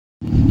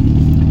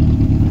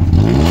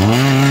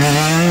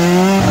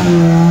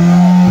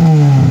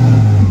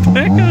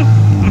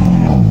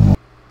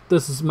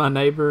This is my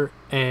neighbor,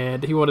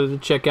 and he wanted to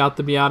check out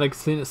the Miata,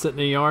 seen it sitting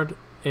in the yard,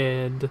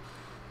 and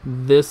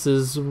this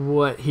is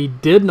what he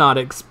did not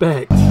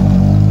expect.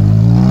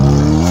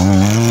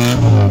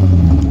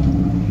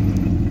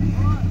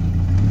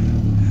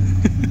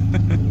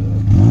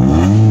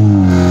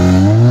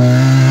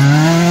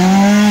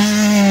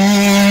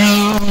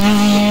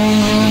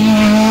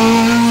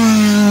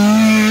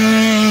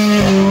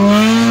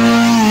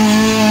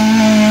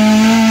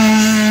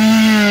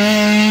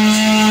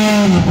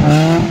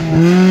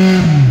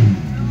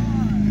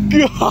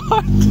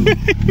 God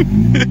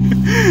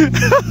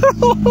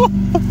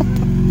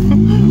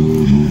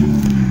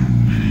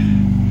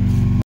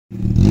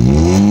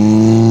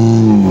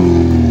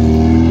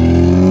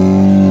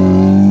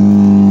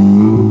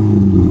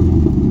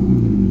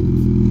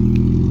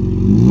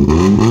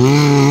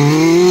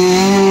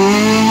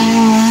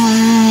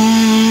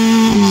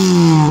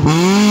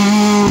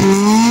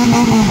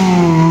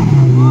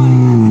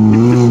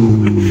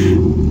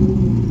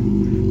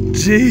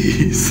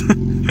jeez.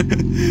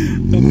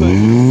 That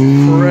thing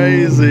is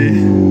crazy.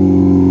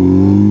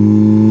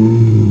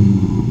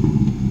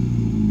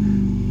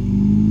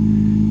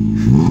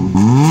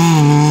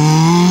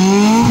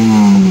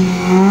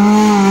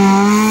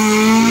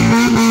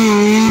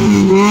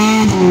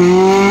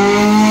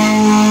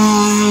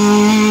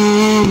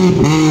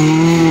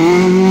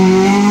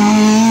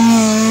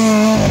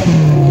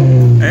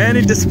 And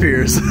he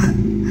disappears.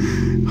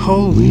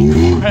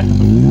 Holy crap.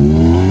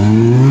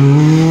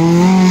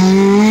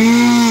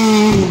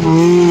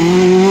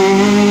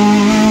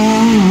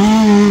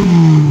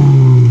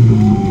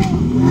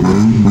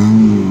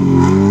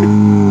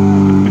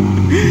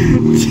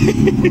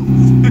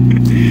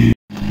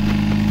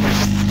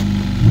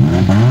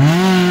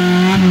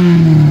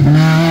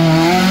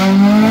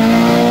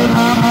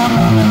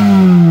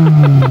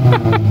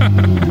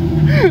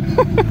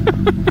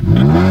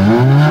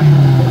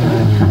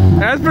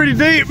 That's pretty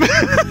deep. What's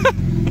the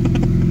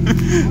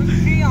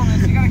key on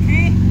this? You got a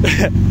key?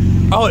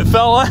 Oh, it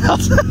fell out.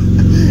 Did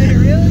it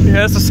really?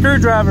 Yeah, it's a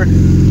screwdriver.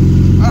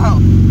 Oh.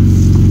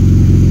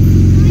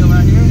 Still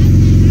out here?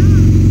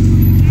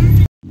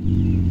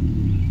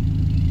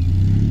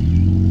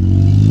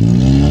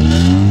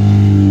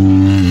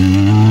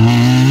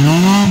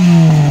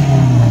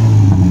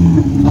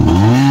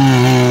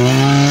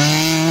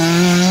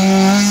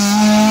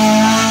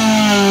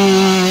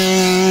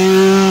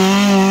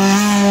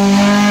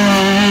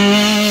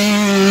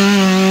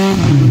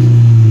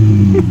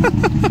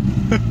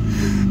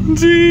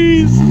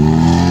 Jeez.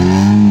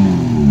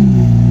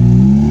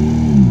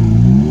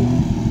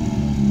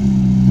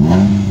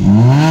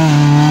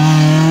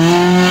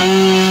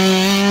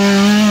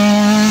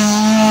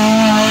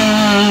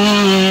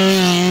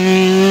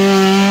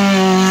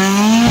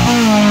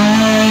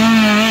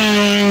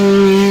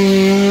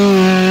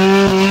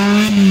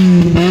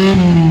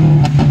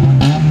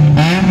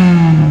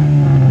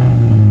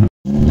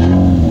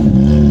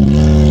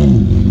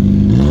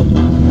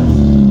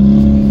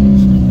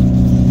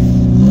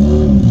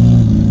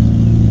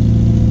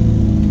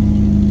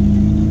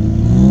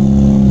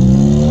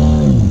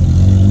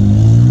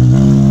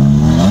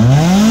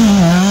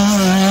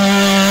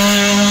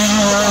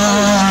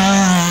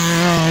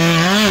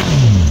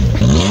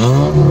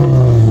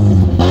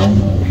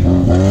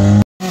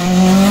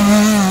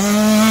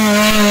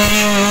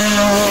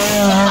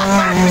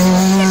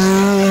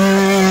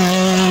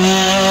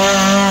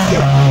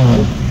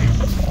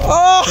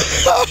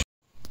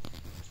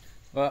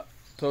 Well,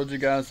 told you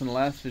guys in the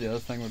last video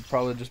this thing would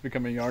probably just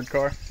become a yard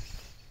car.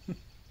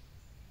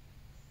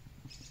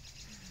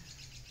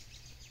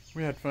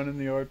 We had fun in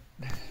the yard.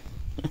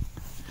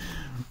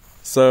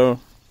 So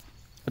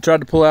I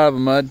tried to pull out of a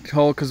mud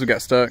hole because we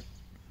got stuck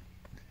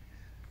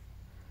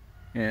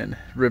and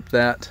ripped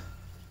that.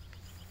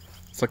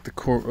 It's like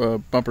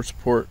the bumper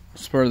support,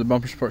 spur of the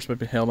bumper support supposed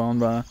to be held on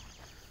by.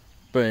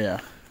 But yeah,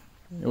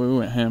 we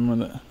went ham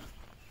with it.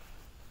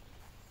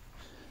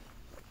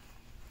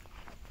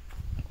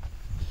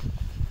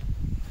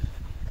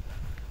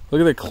 Look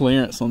at the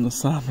clearance on the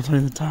side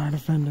between the tire and the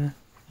fender.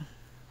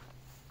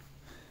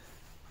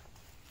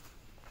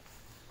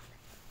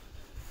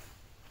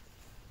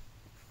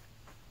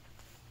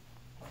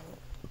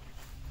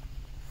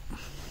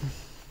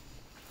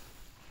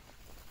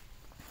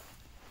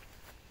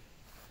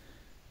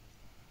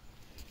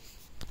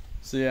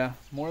 So yeah,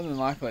 more than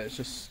likely it's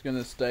just going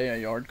to stay a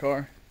yard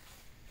car.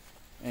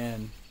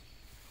 And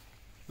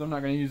I'm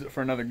not going to use it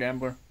for another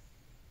gambler.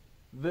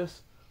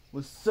 This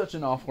was such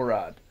an awful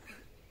ride.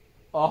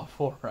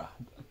 Awful ride.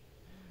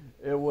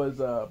 It was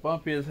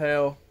bumpy as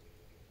hell.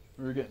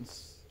 We were getting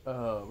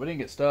we didn't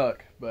get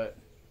stuck, but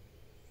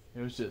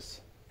it was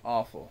just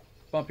awful.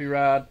 Bumpy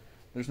ride.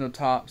 There's no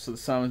top, so the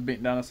sun was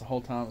beating down us the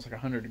whole time. It was like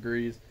 100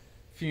 degrees.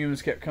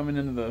 Fumes kept coming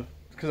into the,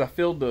 because I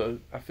filled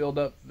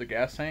up the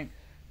gas tank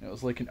and it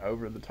was leaking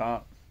over the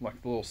top,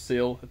 like the little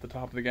seal at the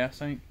top of the gas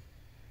tank.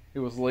 It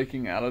was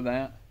leaking out of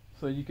that,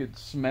 so you could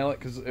smell it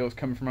because it was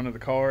coming from under the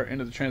car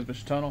into the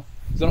transmission tunnel.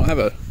 So I don't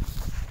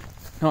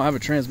have a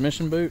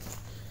transmission boot,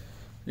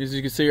 as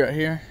you can see right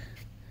here.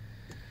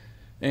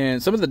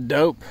 And some of the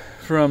dope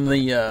from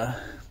the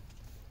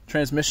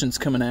transmission's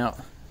coming out,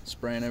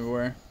 spraying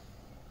everywhere.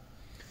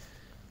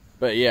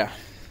 But yeah,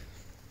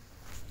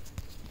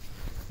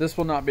 this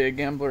will not be a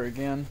gambler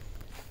again.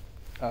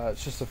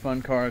 It's just a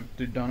fun car to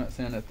do donuts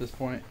in at this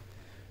point.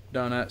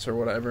 Donuts or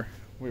whatever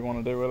we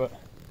want to do with it.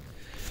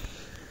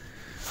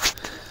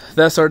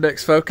 That's our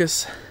next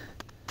focus.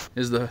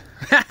 That's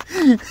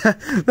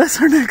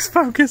our next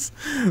focus.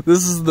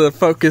 This is the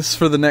focus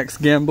for the next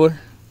gambler.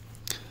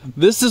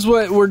 This is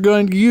what we're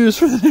going to use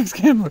for the next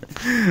gambler.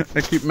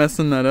 I keep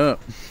messing that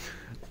up.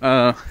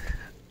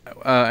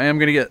 I'm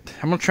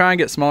gonna try and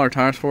get smaller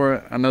tires for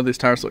it. I know these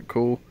tires look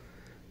cool,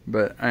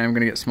 but I am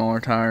gonna get smaller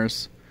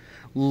tires.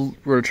 We're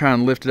gonna try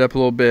and lift it up a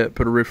little bit,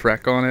 put a roof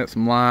rack on it,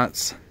 some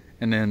lights,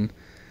 and then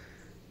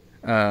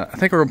I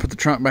think we're gonna put the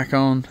trunk back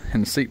on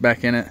and the seat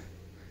back in it,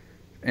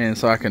 and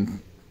so I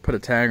can put a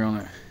tag on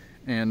it,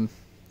 and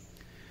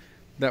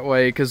that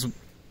way, because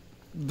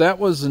that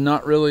was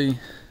not really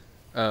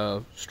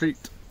street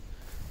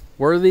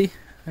worthy,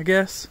 I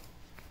guess.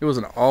 It's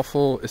an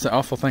awful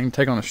thing to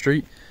take on the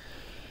street,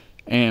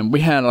 and we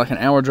had like an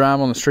hour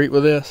drive on the street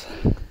with this.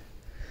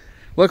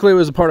 Luckily it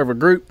was a part of a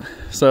group,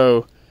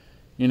 so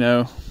you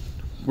know,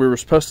 we were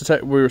supposed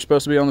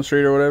to be on the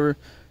street or whatever,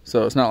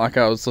 so it's not like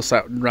I was just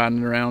out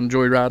riding around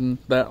joyriding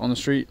that on the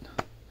street.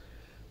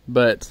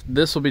 But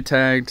this will be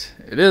tagged.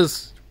 It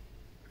is,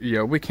 you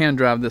know, we can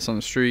drive this on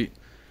the street.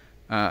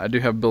 I do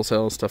have bill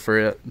sales stuff for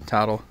it,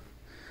 title,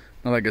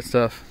 all that good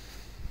stuff.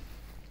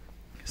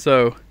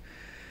 So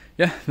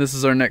yeah, this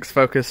is our next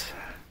focus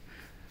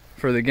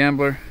for the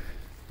gambler,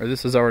 or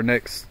this is our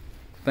next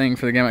thing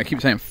for the gambler. I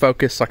keep saying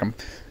focus, like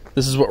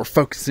this is what we're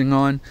focusing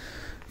on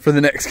for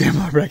the next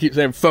gambler, but I keep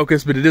saying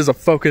focus, but it is a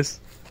focus.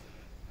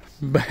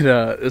 But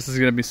this is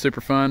going to be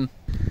super fun,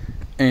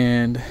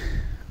 and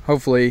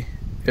hopefully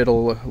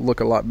it'll look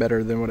a lot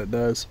better than what it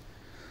does.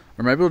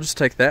 Or maybe we'll just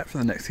take that for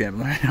the next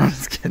gambler. I'm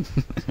just kidding.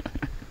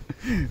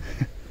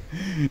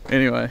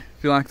 Anyway,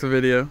 if you like the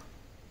video,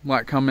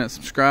 like, comment,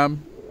 subscribe,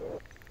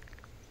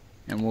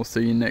 and we'll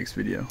see you next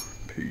video.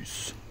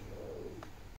 Peace.